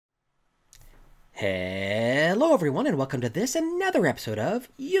Hello everyone and welcome to this another episode of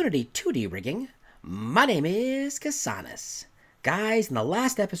Unity 2D Rigging. My name is Kasanas. Guys, in the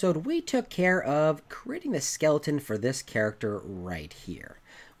last episode we took care of creating the skeleton for this character right here.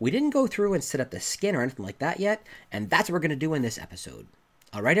 We didn't go through and set up the skin or anything like that yet, and that's what we're going to do in this episode.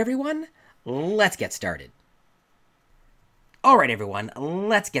 Alright everyone, let's get started. Alright everyone,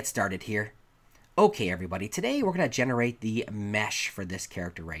 let's get started here. Okay, everybody, today we're going to generate the mesh for this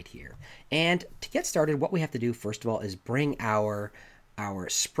character right here. And to get started, what we have to do, first of all, is bring our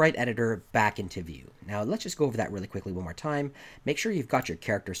sprite editor back into view. Now, let's just go over that really quickly one more time. Make sure you've got your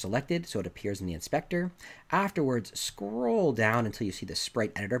character selected so it appears in the inspector. Afterwards, scroll down until you see the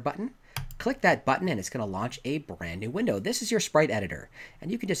sprite editor button. Click that button and it's going to launch a brand new window. This is your sprite editor, and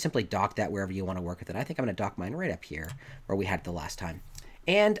you can just simply dock that wherever you want to work with it. I think I'm going to dock mine right up here where we had it the last time.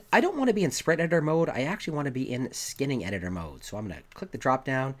 And I don't want to be in sprite editor mode. I actually want to be in skinning editor mode. So I'm going to click the drop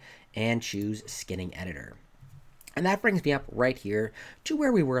down and choose skinning editor. And that brings me up right here to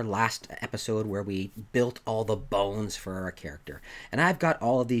where we were last episode, where we built all the bones for our character. And I've got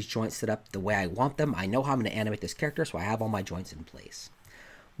all of these joints set up the way I want them. I know how I'm going to animate this character, so I have all my joints in place.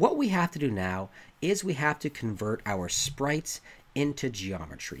 What we have to do now is we have to convert our sprites into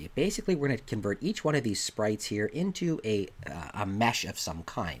geometry. Basically, we're going to convert each one of these sprites here into a mesh of some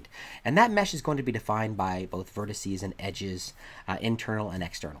kind. And that mesh is going to be defined by both vertices and edges, internal and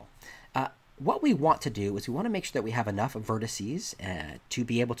external. What we want to do is we want to make sure that we have enough vertices to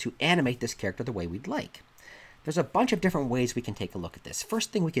be able to animate this character the way we'd like. There's a bunch of different ways we can take a look at this.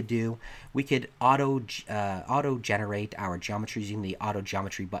 First thing we could do, we could auto-generate our geometry using the auto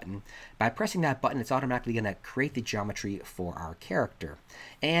geometry button. By pressing that button, it's automatically going to create the geometry for our character.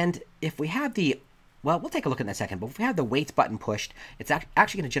 And if we have the, well, we'll take a look in a second, but if we have the weights button pushed, it's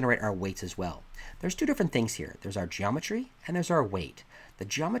actually going to generate our weights as well. There's two different things here. There's our geometry and there's our weight. The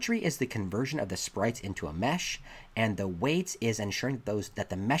geometry is the conversion of the sprites into a mesh, and the weights is ensuring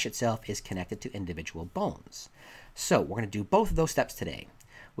that the mesh itself is connected to individual bones. So we're going to do both of those steps today.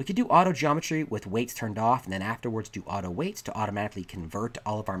 We could do auto geometry with weights turned off, and then afterwards do auto weights to automatically convert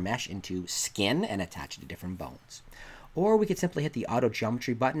all of our mesh into skin and attach it to different bones. Or we could simply hit the auto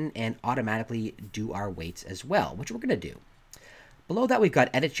geometry button and automatically do our weights as well, which we're going to do. Below that, we've got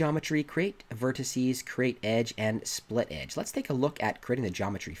edit geometry, create vertices, create edge, and split edge. Let's take a look at creating the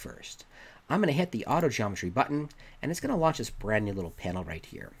geometry first. I'm going to hit the auto geometry button, and it's going to launch this brand new little panel right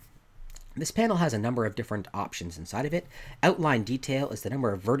here. This panel has a number of different options inside of it. Outline detail is the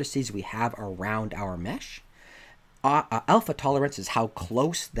number of vertices we have around our mesh. Alpha tolerance is how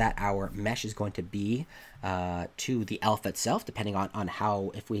close that our mesh is going to be to the alpha itself, depending on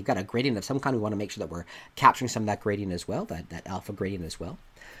how, if we've got a gradient of some kind, we want to make sure that we're capturing some of that gradient as well, that alpha gradient as well.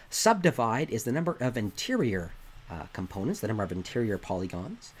 Subdivide is the number of interior components, the number of interior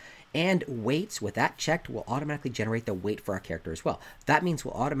polygons. And weights, with that checked, will automatically generate the weight for our character as well. That means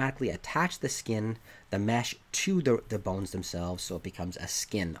we'll automatically attach the skin, the mesh, to the bones themselves, so it becomes a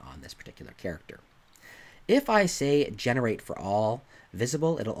skin on this particular character. If I say generate for all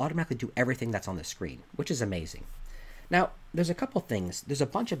visible, it'll automatically do everything that's on the screen, which is amazing. Now, there's a couple things. There's a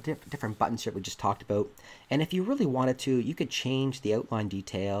bunch of different buttons here we just talked about, and if you really wanted to, you could change the outline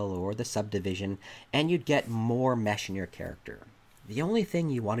detail or the subdivision, and you'd get more mesh in your character. The only thing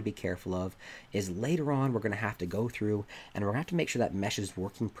you want to be careful of is later on we're going to have to go through and we're going to have to make sure that mesh is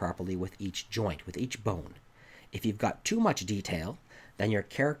working properly with each joint, with each bone. If you've got too much detail, then your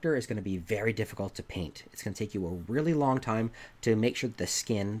character is going to be very difficult to paint. It's going to take you a really long time to make sure that the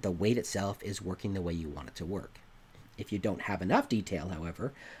skin, the weight itself, is working the way you want it to work. If you don't have enough detail,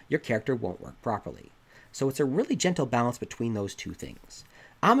 however, your character won't work properly. So it's a really gentle balance between those two things.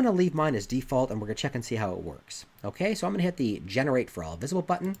 I'm going to leave mine as default, and we're going to check and see how it works. Okay, so I'm going to hit the Generate for All Visible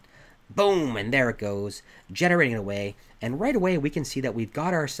button. Boom, and there it goes, generating it away. And right away, we can see that we've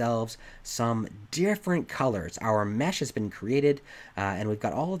got ourselves some different colors. Our mesh has been created, and we've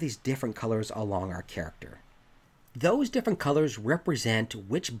got all of these different colors along our character. Those different colors represent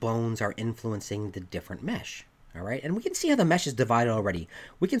which bones are influencing the different mesh. All right, and we can see how the mesh is divided already.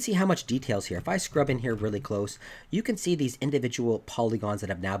 We can see how much detail's here. If I scrub in here really close, you can see these individual polygons that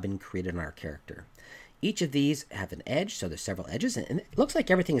have now been created on our character. Each of these have an edge, so there's several edges, and it looks like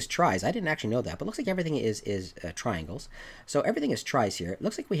everything is tris. I didn't actually know that, but it looks like everything is triangles. So everything is tris here. It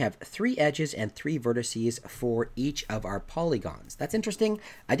looks like we have 3 edges and 3 vertices for each of our polygons. That's interesting.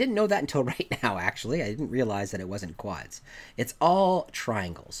 I didn't know that until right now, actually. I didn't realize that it wasn't quads. It's all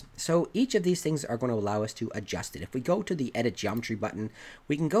triangles. So each of these things are going to allow us to adjust it. If we go to the Edit Geometry button,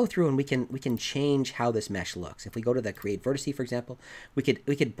 we can go through and we can change how this mesh looks. If we go to the Create Vertice, for example, we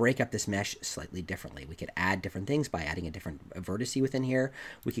could break up this mesh slightly differently. We could add different things by adding a different vertex within here.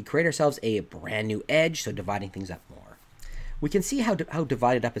 We could create ourselves a brand new edge, so dividing things up more. We can see how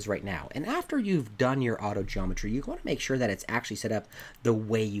divided up is right now. And after you've done your auto geometry, you want to make sure that it's actually set up the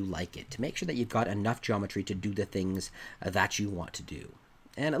way you like it, to make sure that you've got enough geometry to do the things that you want to do.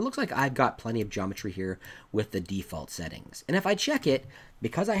 And it looks like I've got plenty of geometry here with the default settings. And if I check it,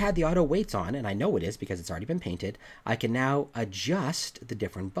 because I had the auto weights on, and I know it is because it's already been painted, I can now adjust the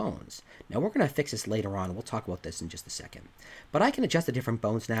different bones. Now we're going to fix this later on. We'll talk about this in just a second. But I can adjust the different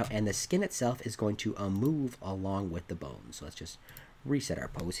bones now, and the skin itself is going to move along with the bones. So let's just reset our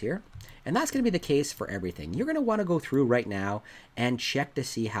pose here. And that's going to be the case for everything. You're going to want to go through right now and check to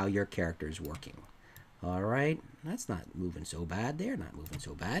see how your character is working. All right, that's not moving so bad there, not moving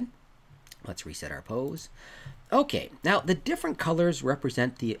so bad. Let's reset our pose. Okay, now the different colors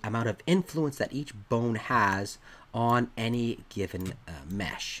represent the amount of influence that each bone has on any given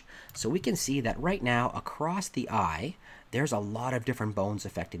mesh. So we can see that right now across the eye, there's a lot of different bones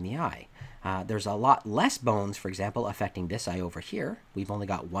affecting the eye. There's a lot less bones, for example, affecting this eye over here. We've only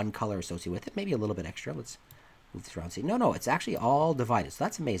got one color associated with it, maybe a little bit extra. Let's move this around and see. No, it's actually all divided, so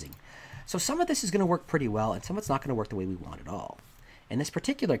that's amazing. So some of this is going to work pretty well, and some of it's not going to work the way we want at all. In this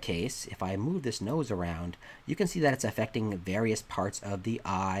particular case, if I move this nose around, you can see that it's affecting various parts of the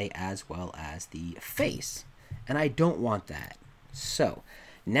eye as well as the face. And I don't want that. So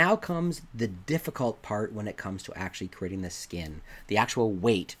now comes the difficult part when it comes to actually creating the skin, the actual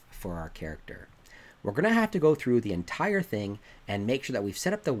weight for our character. We're going to have to go through the entire thing and make sure that we've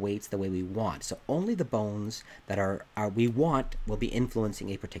set up the weights the way we want. So only the bones that we want will be influencing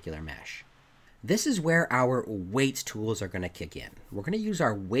a particular mesh. This is where our weights tools are going to kick in. We're going to use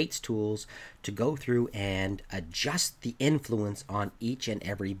our weights tools to go through and adjust the influence on each and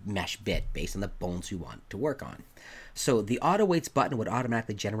every mesh bit based on the bones we want to work on. So the auto weights button would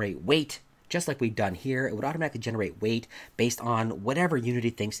automatically generate weight, just like we've done here. It would automatically generate weight based on whatever Unity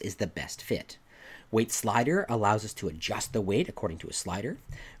thinks is the best fit. Weight slider allows us to adjust the weight according to a slider.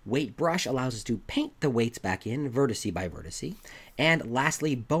 Weight brush allows us to paint the weights back in vertex by vertex. And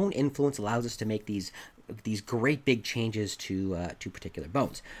lastly, bone influence allows us to make these great big changes to particular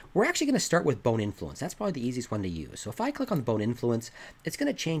bones. We're actually going to start with bone influence. That's probably the easiest one to use. So if I click on the bone influence, it's going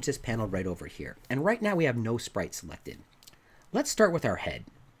to change this panel right over here. And right now we have no sprite selected. Let's start with our head.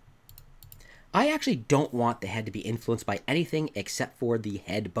 I actually don't want the head to be influenced by anything except for the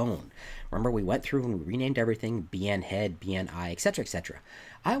head bone. Remember, we went through and we renamed everything, BN head, BN eye, etc., etc.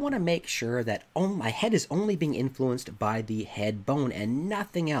 I want to make sure that my head is only being influenced by the head bone and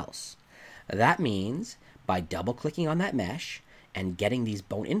nothing else. That means by double-clicking on that mesh and getting these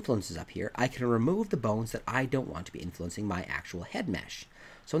bone influences up here, I can remove the bones that I don't want to be influencing my actual head mesh.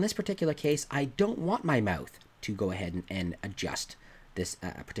 So in this particular case, I don't want my mouth to go ahead and adjust this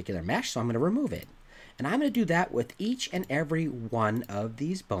particular mesh, so I'm going to remove it. And I'm going to do that with each and every one of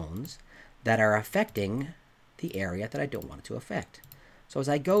these bones that are affecting the area that I don't want it to affect. So as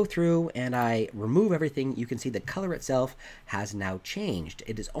I go through and I remove everything, you can see the color itself has now changed.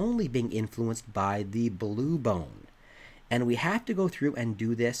 It is only being influenced by the blue bone. And we have to go through and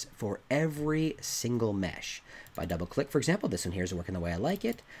do this for every single mesh. If I double click, for example, this one here is working the way I like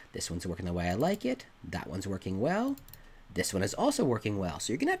it. This one's working the way I like it. That one's working well. This one is also working well.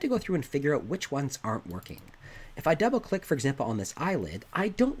 So you're going to have to go through and figure out which ones aren't working. If I double click, for example, on this eyelid, I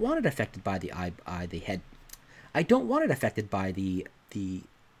don't want it affected by the head. I don't want it affected by the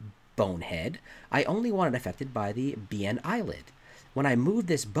bone head. I only want it affected by the BN eyelid. When I move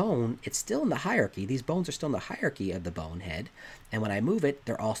this bone, it's still in the hierarchy. These bones are still in the hierarchy of the bone head. And when I move it,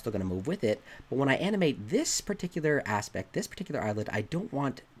 they're all still going to move with it. But when I animate this particular aspect, this particular eyelid, I don't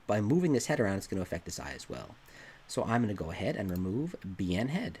want, by moving this head around, it's going to affect this eye as well. So I'm going to go ahead and remove BN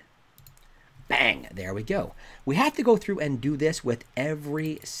head. Bang! There we go. We have to go through and do this with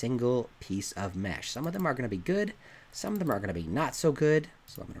every single piece of mesh. Some of them are going to be good. Some of them are going to be not so good.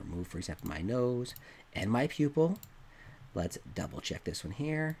 So I'm going to remove, for example, my nose and my pupil. Let's double check this one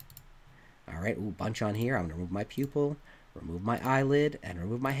here. All right, ooh, bunch on here. I'm going to remove my pupil, remove my eyelid, and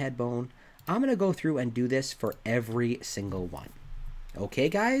remove my head bone. I'm going to go through and do this for every single one. Okay,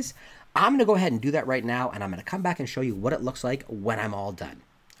 guys? I'm going to go ahead and do that right now, and I'm going to come back and show you what it looks like when I'm all done.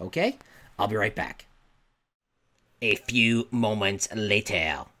 Okay? I'll be right back. A few moments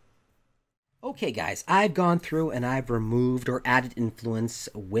later. Okay, guys, I've gone through and I've removed or added influence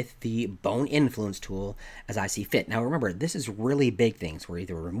with the bone influence tool as I see fit. Now, remember, this is really big things. We're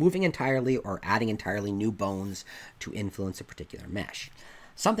either removing entirely or adding entirely new bones to influence a particular mesh.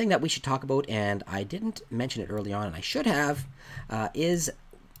 Something that we should talk about, and I didn't mention it early on, and I should have, is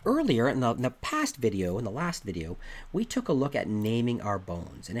Earlier in the past video, in the last video, we took a look at naming our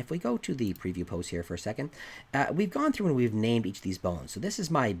bones. And if we go to the preview post here for a second, we've gone through and we've named each of these bones. So this is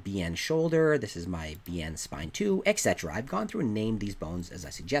my BN shoulder, this is my BN spine 2, etc. I've gone through and named these bones as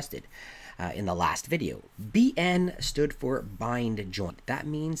I suggested in the last video. BN stood for bind joint. That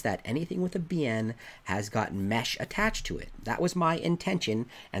means that anything with a BN has got mesh attached to it. That was my intention,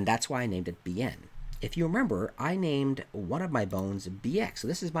 and that's why I named it BN. If you remember, I named one of my bones BX. So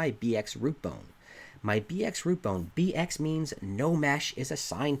this is my BX root bone. My BX root bone, BX means no mesh is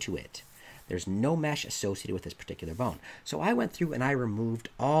assigned to it. There's no mesh associated with this particular bone. So I went through and I removed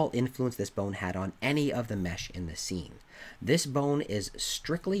all influence this bone had on any of the mesh in the scene. This bone is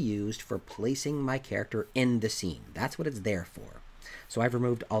strictly used for placing my character in the scene. That's what it's there for. So I've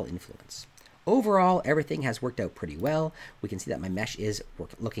removed all influence. Overall, everything has worked out pretty well. We can see that my mesh is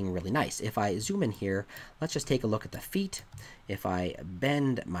looking really nice. If I zoom in here, let's just take a look at the feet. If I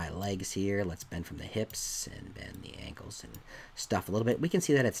bend my legs here, let's bend from the hips and bend the ankles and stuff a little bit, we can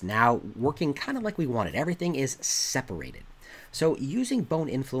see that it's now working kind of like we wanted. Everything is separated. So using bone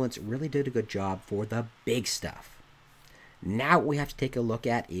influence really did a good job for the big stuff. Now what we have to take a look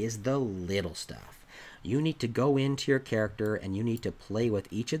at is the little stuff. You need to go into your character and you need to play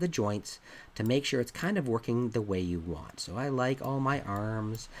with each of the joints to make sure it's kind of working the way you want. So I like all my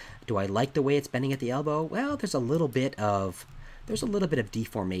arms. Do I like the way it's bending at the elbow? Well, there's a little bit of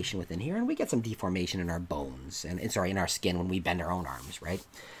deformation within here, and we get some deformation in our bones and in our skin when we bend our own arms, right?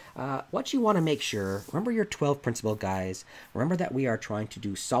 What you want to make sure, remember your 12 principle, guys. Remember that we are trying to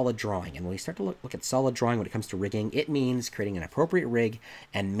do solid drawing. And when we start to look at solid drawing when it comes to rigging, it means creating an appropriate rig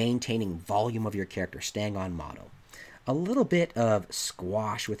and maintaining volume of your character, staying on model. A little bit of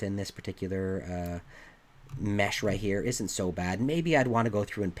squash within this particular mesh right here isn't so bad. Maybe I'd want to go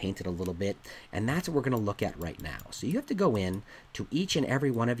through and paint it a little bit, and that's what we're going to look at right now. So you have to go in to each and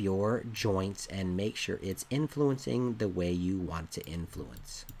every one of your joints and make sure it's influencing the way you want it to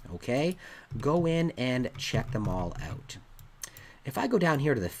influence. Okay? Go in and check them all out. If I go down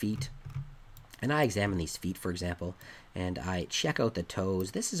here to the feet, and I examine these feet, for example, and I check out the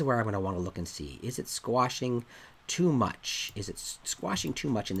toes, this is where I'm going to want to look and see. Is it squashing too much? Is it squashing too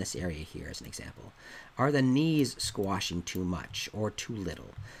much in this area here, as an example? Are the knees squashing too much or too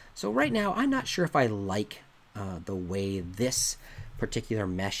little? So right now, I'm not sure if I like the way this particular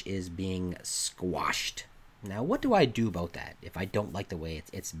mesh is being squashed. Now, what do I do about that if I don't like the way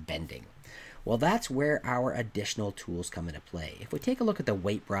it's bending? Well, that's where our additional tools come into play. If we take a look at the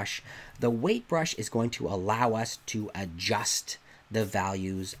weight brush is going to allow us to adjust the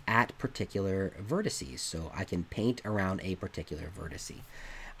values at particular vertices. So I can paint around a particular vertice.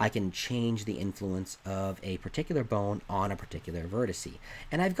 I can change the influence of a particular bone on a particular vertice.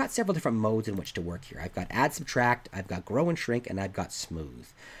 And I've got several different modes in which to work here. I've got add, subtract, I've got grow and shrink, and I've got smooth.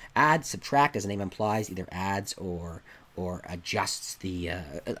 Add, subtract, as the name implies, either adds or adjusts the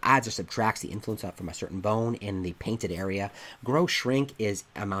adds or subtracts the influence from a certain bone in the painted area. Grow shrink is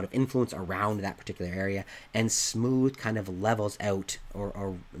amount of influence around that particular area, and smooth kind of levels out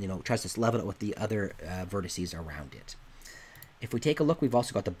or tries to level it with the other vertices around it. If we take a look, we've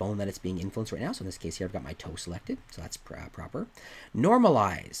also got the bone that it's being influenced right now. So in this case here, I've got my toe selected, so that's proper.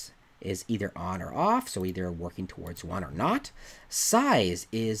 Normalize is either on or off, so either working towards one or not. Size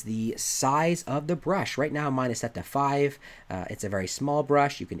is the size of the brush. Right now mine is set to 5. It's a very small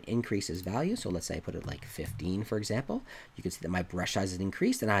brush. You can increase its value, so let's say I put it like 15, for example. You can see that my brush size has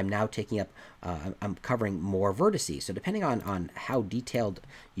increased, and I'm now taking up, I'm covering more vertices. So depending on how detailed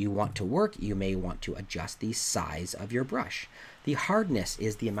you want to work, you may want to adjust the size of your brush. The hardness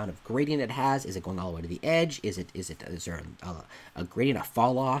is the amount of gradient it has. Is it going all the way to the edge? Is there a gradient, a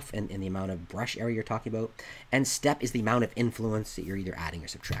fall off in the amount of brush area you're talking about? And step is the amount of influence that you're either adding or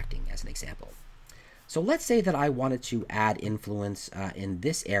subtracting, as an example. So let's say that I wanted to add influence in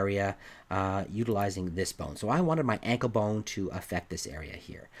this area utilizing this bone. So I wanted my ankle bone to affect this area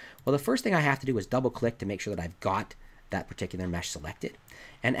here. Well, the first thing I have to do is double click to make sure that I've got that particular mesh selected.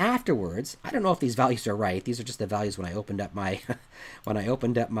 And afterwards, I don't know if these values are right. These are just the values when I opened up my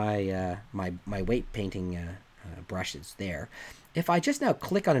my weight painting brushes there. If I just now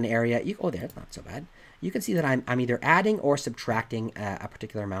click on an area, oh, there, not so bad. You can see that I'm either adding or subtracting a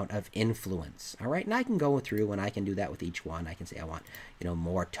particular amount of influence. All right, and I can go through and I can do that with each one. I can say I want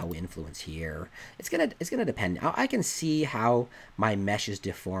more toe influence here. It's gonna depend. I can see how my mesh is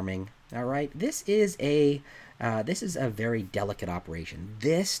deforming. All right, this is a very delicate operation.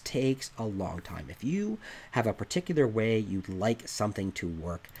 This takes a long time. If you have a particular way you'd like something to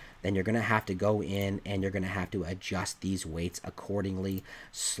work, then you're going to have to go in and you're going to have to adjust these weights accordingly. accordingly,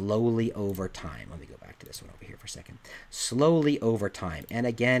 slowly over time. Let me go back to this one over here for a second. Slowly over time. And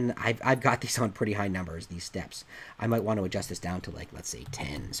again, I've got these on pretty high numbers, these steps. I might want to adjust this down to, like, let's say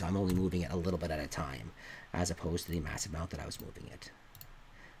 10. So I'm only moving it a little bit at a time, as opposed to the massive amount that I was moving it.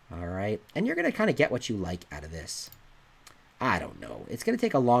 All right. And you're going to kind of get what you like out of this. I don't know. It's going to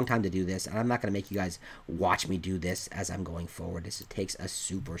take a long time to do this, and I'm not going to make you guys watch me do this as I'm going forward. This takes a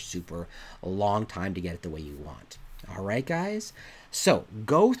super, super long time to get it the way you want. All right, guys? So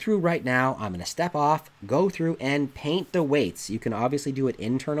go through right now. I'm going to step off, go through, and paint the weights. You can obviously do it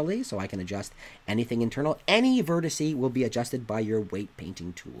internally, so I can adjust anything internal. Any vertice will be adjusted by your weight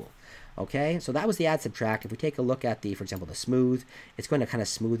painting tool. Okay, so that was the add subtract. If we take a look at the, for example, the smooth, it's going to kind of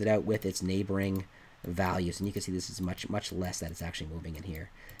smooth it out with its neighboring values, and you can see this is much less that it's actually moving in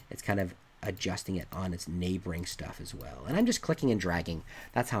here. It's kind of adjusting it on its neighboring stuff as well, and I'm just clicking and dragging.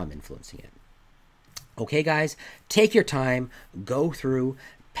 That's how I'm influencing it. Okay, guys, take your time, go through,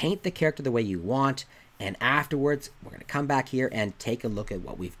 paint the character the way you want, and afterwards we're going to come back here and take a look at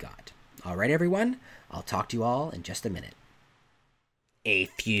what we've got. All right, everyone, I'll talk to you all in just a minute. A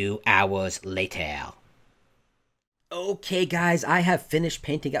few hours later. Okay, guys, I have finished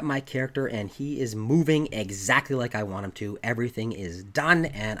painting up my character, and he is moving exactly like I want him to. Everything is done,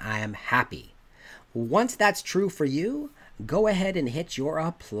 and I am happy. Once that's true for you, go ahead and hit your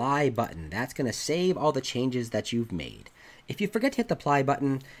apply button. That's going to save all the changes that you've made. If you forget to hit the apply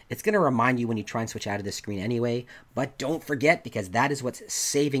button, it's going to remind you when you try and switch out of the screen anyway, but don't forget, because that is what's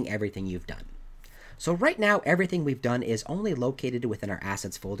saving everything you've done. So right now, everything we've done is only located within our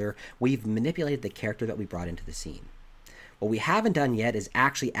assets folder. We've manipulated the character that we brought into the scene. What we haven't done yet is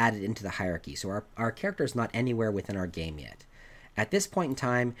actually added into the hierarchy, so our character is not anywhere within our game yet. At this point in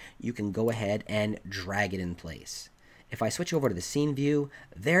time, you can go ahead and drag it in place. If I switch over to the scene view,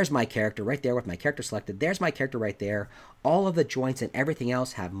 there's my character right there with my character selected. There's my character right there. All of the joints and everything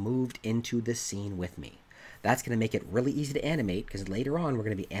else have moved into the scene with me. That's going to make it really easy to animate, because later on we're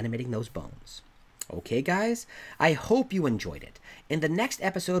going to be animating those bones. Okay, guys, I hope you enjoyed it. In the next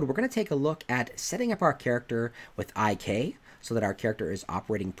episode, we're going to take a look at setting up our character with IK so that our character is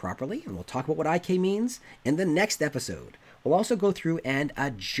operating properly, and we'll talk about what IK means in the next episode. We'll also go through and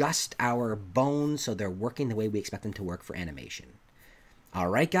adjust our bones so they're working the way we expect them to work for animation. All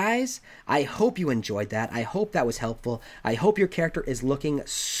right, guys, I hope you enjoyed that. I hope that was helpful. I hope your character is looking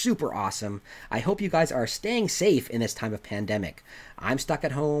super awesome. I hope you guys are staying safe in this time of pandemic. I'm stuck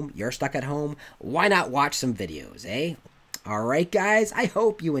at home. You're stuck at home. Why not watch some videos, eh? All right, guys, I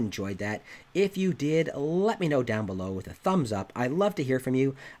hope you enjoyed that. If you did, let me know down below with a thumbs up. I'd love to hear from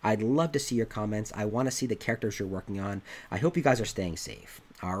you. I'd love to see your comments. I want to see the characters you're working on. I hope you guys are staying safe.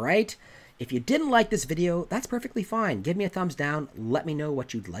 All right? If you didn't like this video, that's perfectly fine. Give me a thumbs down. Let me know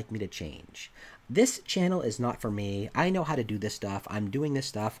what you'd like me to change. This channel is not for me. I know how to do this stuff. I'm doing this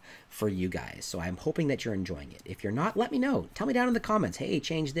stuff for you guys, so I'm hoping that you're enjoying it. If you're not, let me know. Tell me down in the comments. Hey,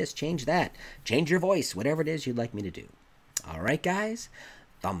 change this, change that. Change your voice, whatever it is you'd like me to do. All right, guys.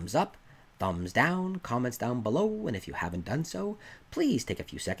 Thumbs up, thumbs down, comments down below, and if you haven't done so, please take a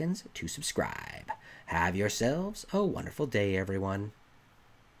few seconds to subscribe. Have yourselves a wonderful day, everyone.